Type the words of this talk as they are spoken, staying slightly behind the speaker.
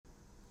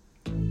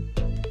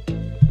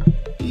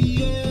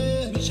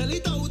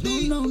Chelita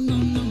Udí. No, no,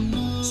 no,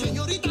 no.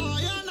 Señorita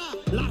Diana,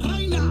 la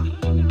reina,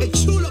 el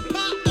chulo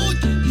pa.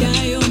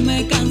 Ya yo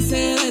me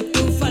cansé de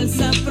tu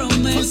falsa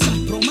promesa. Falsas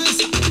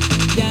promesas.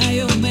 Ya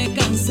yo me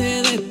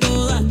cansé de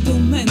todas tus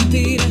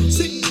mentiras.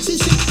 Sí, sí,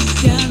 sí.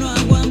 Ya no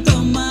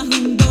aguanto más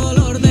un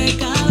dolor de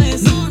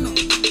cabeza. No, no.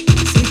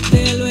 Si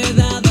te lo he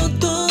dado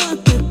todo,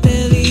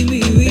 te di mi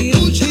vida.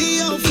 Por ti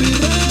yo fui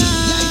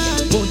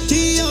real, por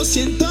ti yo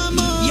siento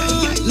amor.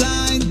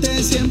 La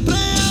gente siempre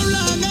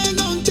habla que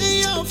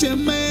contigo fui el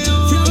mejor.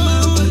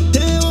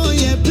 Te voy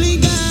a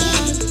explicar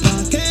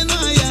pa' que no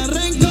haya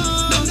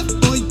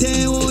rencor. Hoy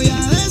te voy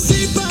a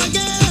decir pa'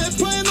 que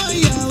después no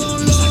haya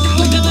dolor.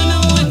 Porque tú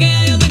no mujer que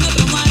ya yo tengo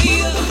otro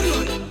marido.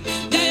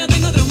 Ya yo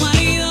tengo otro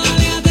marido.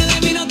 Aléjate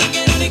de mí, no te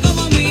quiero ni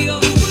como amigo.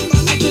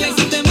 Ay, tú le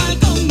hiciste mal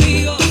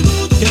conmigo.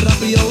 Que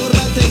rápido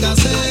borraste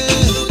casé,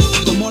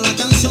 como la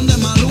canción de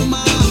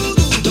Maluma.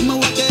 Yo me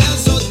voy a quedar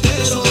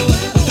soltero,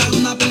 buscar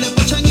una pila de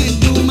pocha en el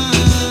Yuma.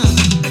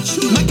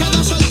 Me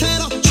quedo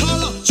soltero,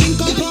 solo, sin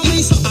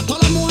compromiso. A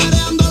todas las mujeres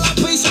ando la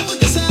piso.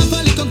 Que seas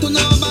feliz con tu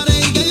nueva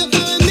pareja y que Dios te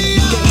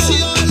bendiga. Yo he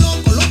sido el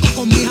loco, loco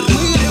con mis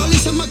amigas. Yo lo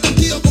hice más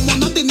contigo como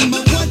Nati, ni me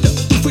acuerdo.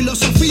 Tu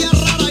filosofía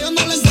rara, yo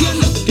no la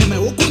entiendo. Que me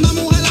busco una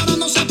mujer, ahora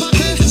no sé pa'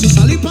 qué. Si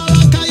salí pa'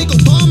 la calle con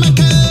todo me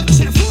quedé.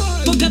 Se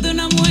fue. Búscate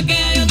una mujer que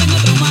ya yo tengo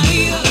otro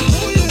marido.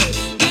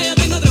 Ya yo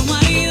tengo otro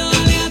marido.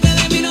 Aléjate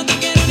de mí, no te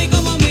quiero ni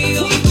como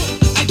amigo.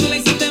 Ay, tú le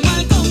hiciste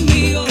mal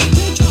conmigo.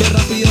 Que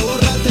rápido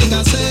borraste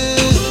casé,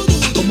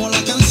 como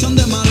la canción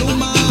de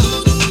Maluma.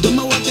 Yo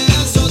me voy a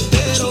quedar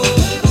soltero,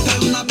 buscar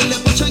una pila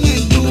de pocha en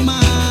el Yuma.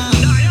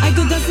 Ay,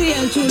 tú te hacías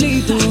el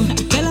chulito.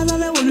 Te la das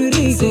de bueno y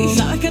rico.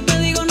 Sabes que te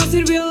digo no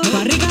sirvió.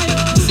 Barriga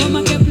yo. Por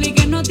más que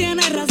expliques no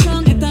tienes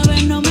razón. Esta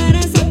vez no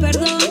mereces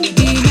perdón.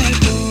 Dime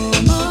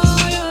cómo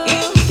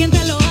yo. ¿Quién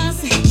te lo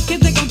hace? ¿Quién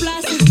te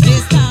complace?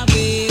 Está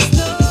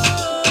visto.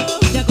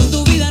 Ya con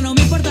tu vida no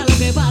me importa lo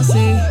que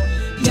pase.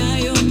 Ya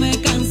yo me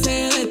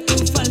cansé de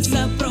tu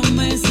falsa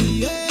promesa.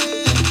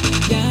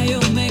 Ya yo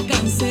me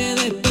cansé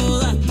de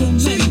todas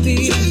tus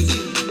mentiras.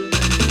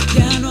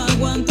 Ya no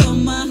aguanto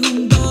más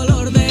un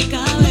dolor de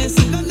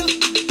cabeza.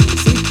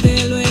 Si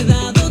te lo he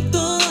dado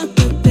todo,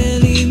 te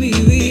di mi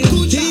vida.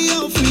 Por ti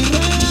yo fui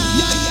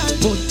real,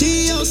 por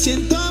ti yo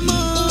siento